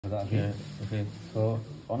that again. Yeah, okay. So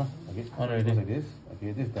on, okay. On So it already. goes like this.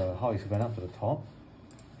 Okay, this is the how it's went up to the top.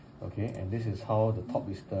 Okay, and this is how the top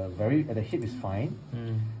is the at the hip is fine.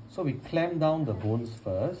 So we clamp down the bones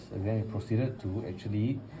first, and then we proceeded to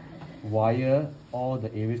actually wire all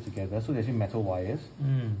the areas together. So there's actually metal wires,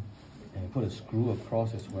 and we put a screw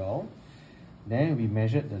across as well. Then we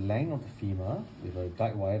measured the length of the femur with a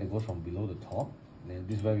guide wire that goes from below the top. Then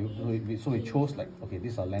this is where so we chose like, okay,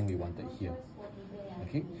 this is our length we wanted here.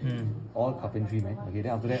 Okay, all carpentry, man. Okay,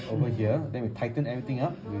 then after that over here, then we tighten everything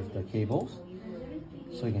up with the cables.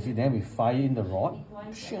 So you can see, then we fire in the rod,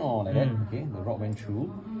 like that. Okay, the rod went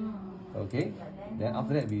through. Okay, then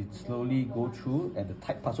after that we slowly go through at the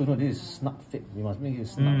tight part. So you know this is snug fit. We must make it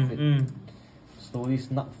snug fit. Slowly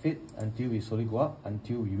snug fit until we slowly go up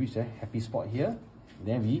until we reach a happy spot here.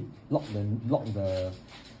 Then we lock the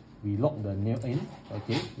nail in.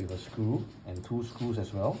 Okay, with a screw and 2 screws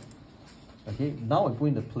as well. Okay, now we put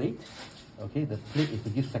in the plate. Okay, the plate is to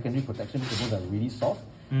give secondary protection because the bones are really soft.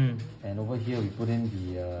 And over here we put in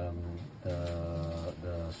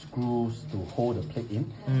the screws to hold the plate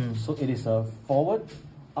in. So it is a forward,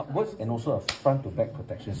 upwards, and also a front to back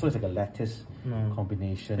protection. So it's like a lattice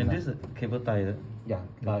combination. And this is cable tie. Yeah,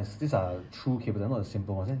 guys, these are true cable ties, not the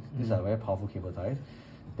simple ones. These are very powerful cable ties.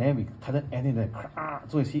 Then we tighten anything.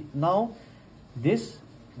 So you see now, this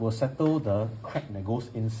will settle the crack that goes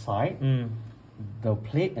inside. The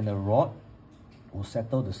plate and the rod will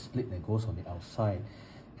settle the split that goes on the outside.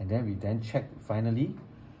 And then we check finally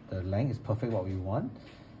the length is perfect what we want.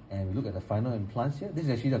 And we look at the final implants here. This is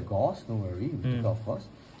actually the gauze, don't worry, we took it off, of course.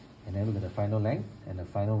 And then look at the final length and the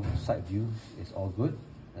final side view is all good.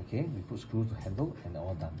 Okay, we put screws to handle and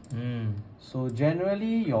all done. So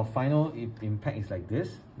generally your final impact is like this.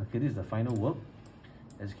 Okay, this is the final work.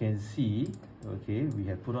 As you can see, okay, we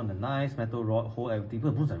have put on the nice metal rod, hold everything.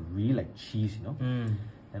 The bones are really like cheese, you know.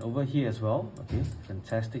 And over here as well, okay,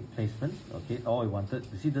 fantastic placement. Okay, all we wanted.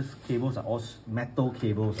 You see, these cables are all metal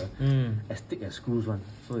cables, as thick as screws one.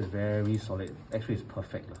 So it's very solid. Actually, it's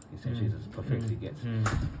perfect. It's actually as perfect as it gets.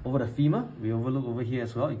 Over the femur, we overlook over here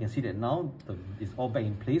as well. You can see that now it's all back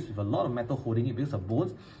in place with a lot of metal holding it because of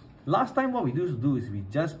bones. Last time, what we used to do is we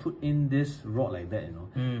just put in this rod like that, you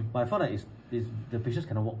know. But I found that the patients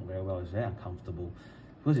cannot walk very well. It's very uncomfortable.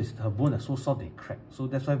 Because her bones are so soft they crack. So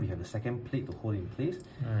that's why we have the second plate to hold in place.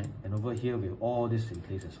 And over here we have all this in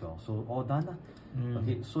place as well. So all done.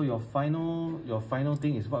 Okay, so your final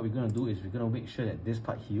thing is what we're gonna do is we're gonna make sure that this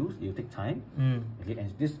part heals. It will take time. Okay,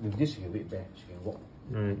 and with this she can wait there, she can walk.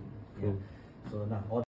 Right. Yeah. So now all